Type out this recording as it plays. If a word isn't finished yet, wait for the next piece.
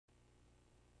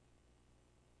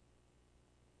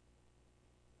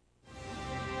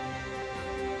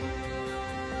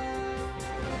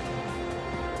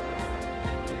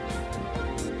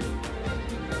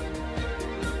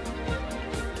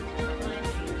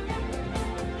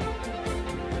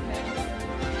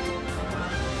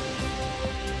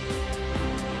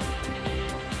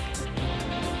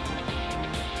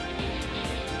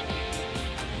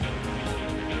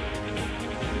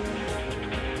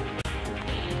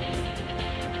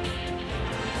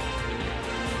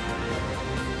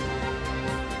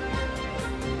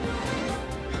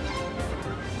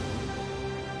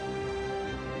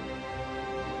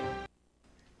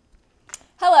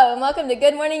Hello and welcome to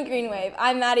Good Morning Green Wave.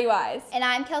 I'm Maddie Wise. And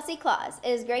I'm Kelsey Claus. It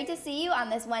is great to see you on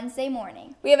this Wednesday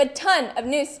morning. We have a ton of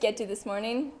news to get to this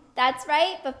morning. That's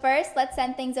right, but first let's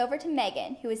send things over to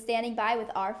Megan, who is standing by with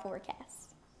our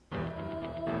forecast.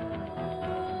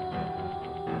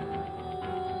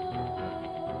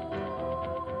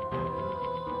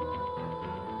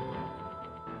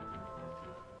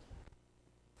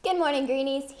 Good morning,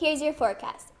 Greenies. Here's your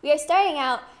forecast. We are starting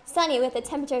out sunny with a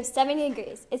temperature of 70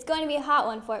 degrees. It's going to be a hot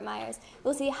one, Fort Myers.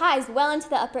 We'll see highs well into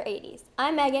the upper 80s.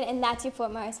 I'm Megan, and that's your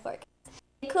Fort Myers forecast.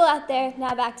 It's cool out there.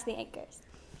 Now back to the anchors.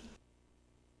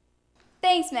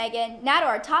 Thanks, Megan. Now to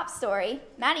our top story.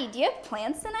 Maddie, do you have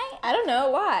plans tonight? I don't know,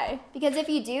 why? Because if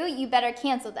you do, you better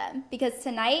cancel them, because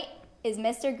tonight is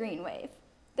Mr. Green Wave.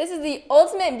 This is the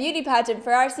ultimate beauty pageant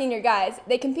for our senior guys.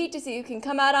 They compete to see who can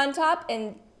come out on top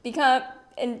and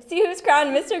see who's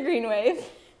crowned Mr. Green Wave.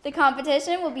 The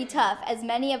competition will be tough, as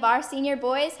many of our senior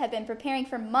boys have been preparing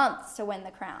for months to win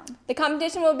the crown. The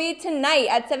competition will be tonight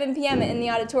at 7 p.m. in the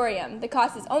auditorium. The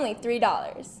cost is only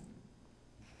 $3.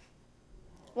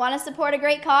 Want to support a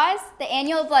great cause? The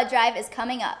annual blood drive is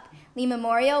coming up. Lee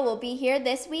Memorial will be here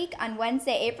this week on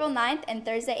Wednesday, April 9th and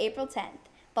Thursday, April 10th.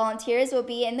 Volunteers will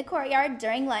be in the courtyard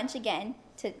during lunch again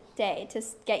today to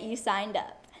get you signed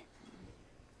up.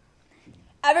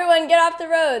 Everyone get off the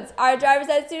roads. Our driver's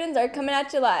ed students are coming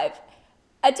at you live.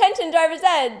 Attention driver's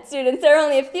ed students, there are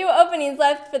only a few openings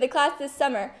left for the class this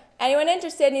summer. Anyone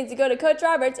interested needs to go to Coach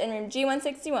Roberts in room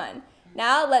G161.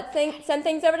 Now let's send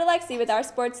things over to Lexi with our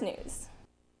sports news.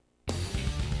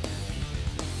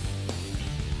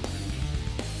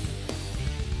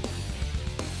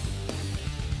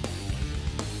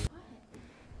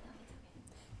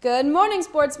 Good morning,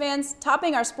 sports fans.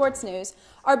 Topping our sports news,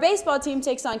 our baseball team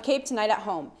takes on Cape tonight at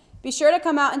home. Be sure to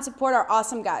come out and support our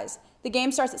awesome guys. The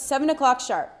game starts at 7 o'clock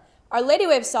sharp. Our Lady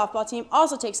Wave softball team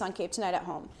also takes on Cape tonight at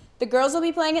home. The girls will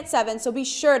be playing at 7, so be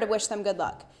sure to wish them good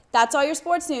luck. That's all your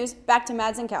sports news. Back to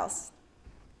Mads and Kels.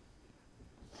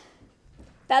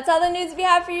 That's all the news we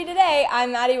have for you today.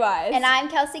 I'm Maddie Wise. And I'm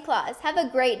Kelsey Claus. Have a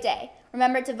great day.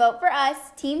 Remember to vote for us,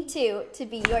 Team 2, to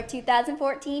be your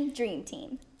 2014 Dream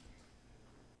Team.